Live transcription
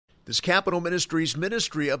This Capital Ministries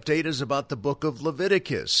ministry update is about the book of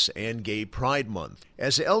Leviticus and Gay Pride Month.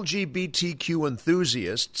 As LGBTQ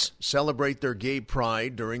enthusiasts celebrate their gay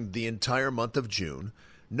pride during the entire month of June,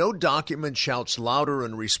 no document shouts louder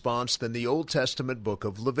in response than the Old Testament book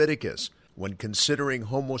of Leviticus. When considering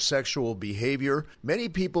homosexual behavior, many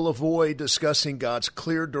people avoid discussing God's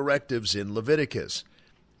clear directives in Leviticus.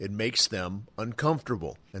 It makes them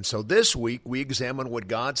uncomfortable. And so this week we examine what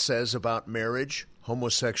God says about marriage,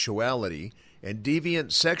 homosexuality, and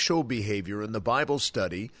deviant sexual behavior in the Bible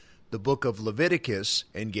study, the book of Leviticus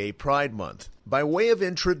and Gay Pride Month. By way of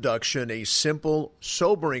introduction, a simple,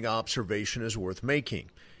 sobering observation is worth making.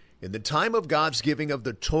 In the time of God's giving of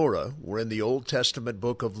the Torah, wherein the Old Testament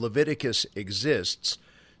book of Leviticus exists,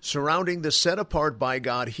 surrounding the set-apart by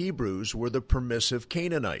God Hebrews were the permissive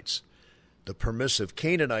Canaanites. The permissive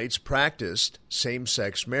Canaanites practiced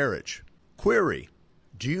same-sex marriage. Query: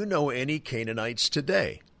 do you know any Canaanites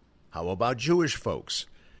today? How about Jewish folks?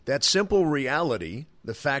 That simple reality,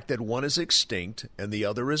 the fact that one is extinct and the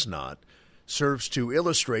other is not, serves to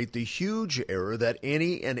illustrate the huge error that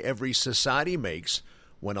any and every society makes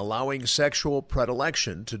when allowing sexual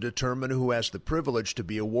predilection to determine who has the privilege to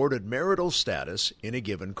be awarded marital status in a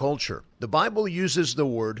given culture. The Bible uses the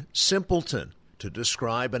word simpleton to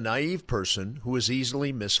describe a naive person who is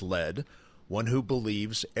easily misled, one who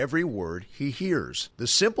believes every word he hears. The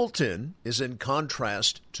simpleton is in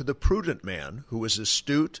contrast to the prudent man who is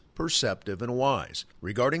astute, perceptive, and wise.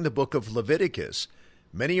 Regarding the book of Leviticus,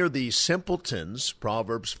 many are the simpletons,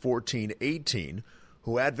 Proverbs 14:18,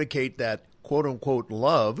 who advocate that quote-unquote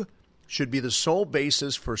love should be the sole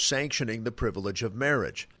basis for sanctioning the privilege of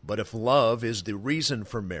marriage. But if love is the reason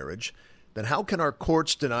for marriage, then how can our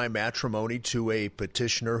courts deny matrimony to a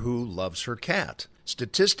petitioner who loves her cat?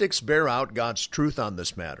 Statistics bear out God's truth on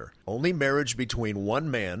this matter. Only marriage between one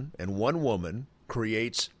man and one woman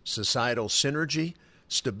creates societal synergy,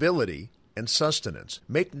 stability, and sustenance.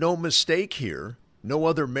 Make no mistake here, no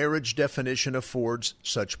other marriage definition affords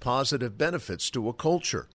such positive benefits to a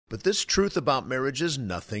culture. But this truth about marriage is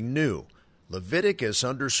nothing new. Leviticus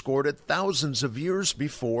underscored it thousands of years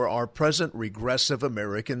before our present regressive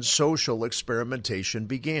American social experimentation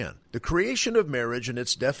began. The creation of marriage and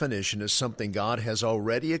its definition is something God has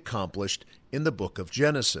already accomplished in the book of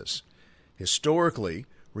Genesis. Historically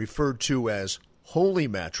referred to as holy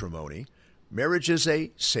matrimony, marriage is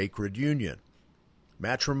a sacred union.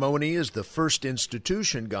 Matrimony is the first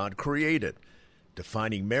institution God created.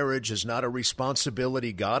 Defining marriage is not a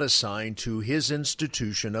responsibility God assigned to His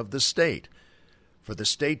institution of the state. For the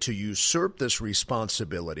state to usurp this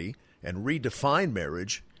responsibility and redefine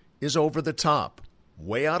marriage is over the top,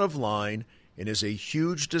 way out of line, and is a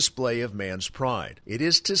huge display of man's pride. It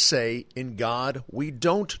is to say, in God we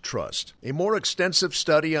don't trust. A more extensive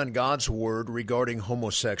study on God's Word regarding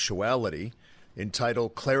homosexuality,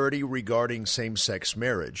 entitled Clarity Regarding Same-Sex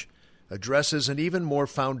Marriage, addresses an even more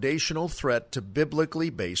foundational threat to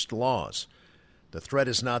biblically based laws. The threat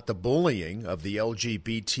is not the bullying of the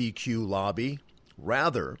LGBTQ lobby.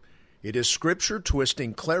 Rather, it is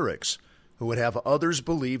Scripture-twisting clerics who would have others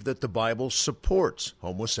believe that the Bible supports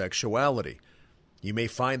homosexuality. You may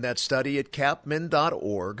find that study at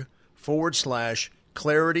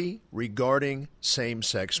capmin.org/clarity regarding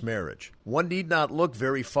same-sex marriage. One need not look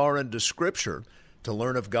very far into Scripture to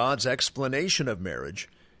learn of God's explanation of marriage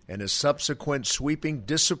and His subsequent sweeping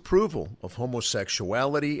disapproval of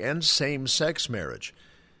homosexuality and same-sex marriage.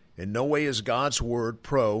 In no way is God's Word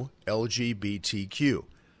pro-LGBTQ.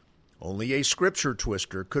 Only a Scripture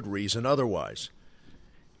twister could reason otherwise.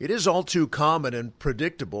 It is all too common and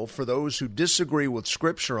predictable for those who disagree with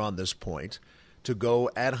Scripture on this point to go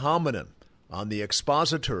ad hominem on the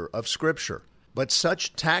expositor of Scripture. But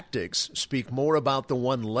such tactics speak more about the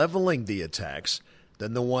one leveling the attacks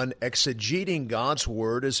than the one exegeting God's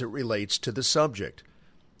Word as it relates to the subject.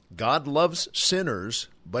 God loves sinners,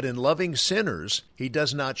 but in loving sinners, He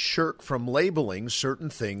does not shirk from labeling certain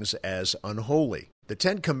things as unholy. The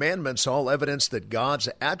Ten Commandments all evidence that God's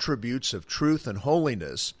attributes of truth and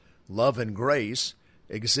holiness, love and grace,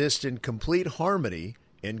 exist in complete harmony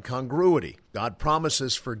and congruity. God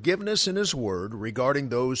promises forgiveness in His Word regarding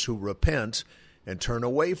those who repent and turn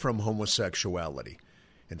away from homosexuality.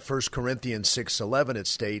 In 1 Corinthians 6:11 it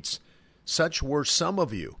states, "Such were some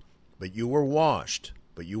of you, but you were washed,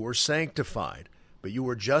 but you were sanctified, but you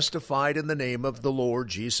were justified in the name of the Lord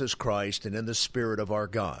Jesus Christ and in the Spirit of our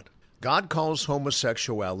God." God calls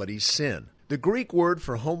homosexuality sin. The Greek word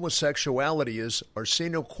for homosexuality is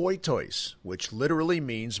arsenokoitos, which literally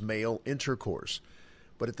means male intercourse.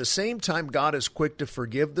 But at the same time, God is quick to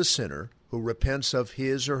forgive the sinner who repents of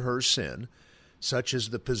his or her sin, such is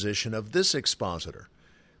the position of this expositor.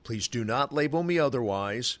 Please do not label me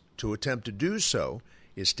otherwise. To attempt to do so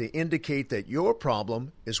is to indicate that your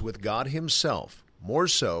problem is with God Himself, more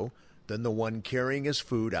so than the one carrying His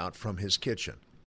food out from His kitchen.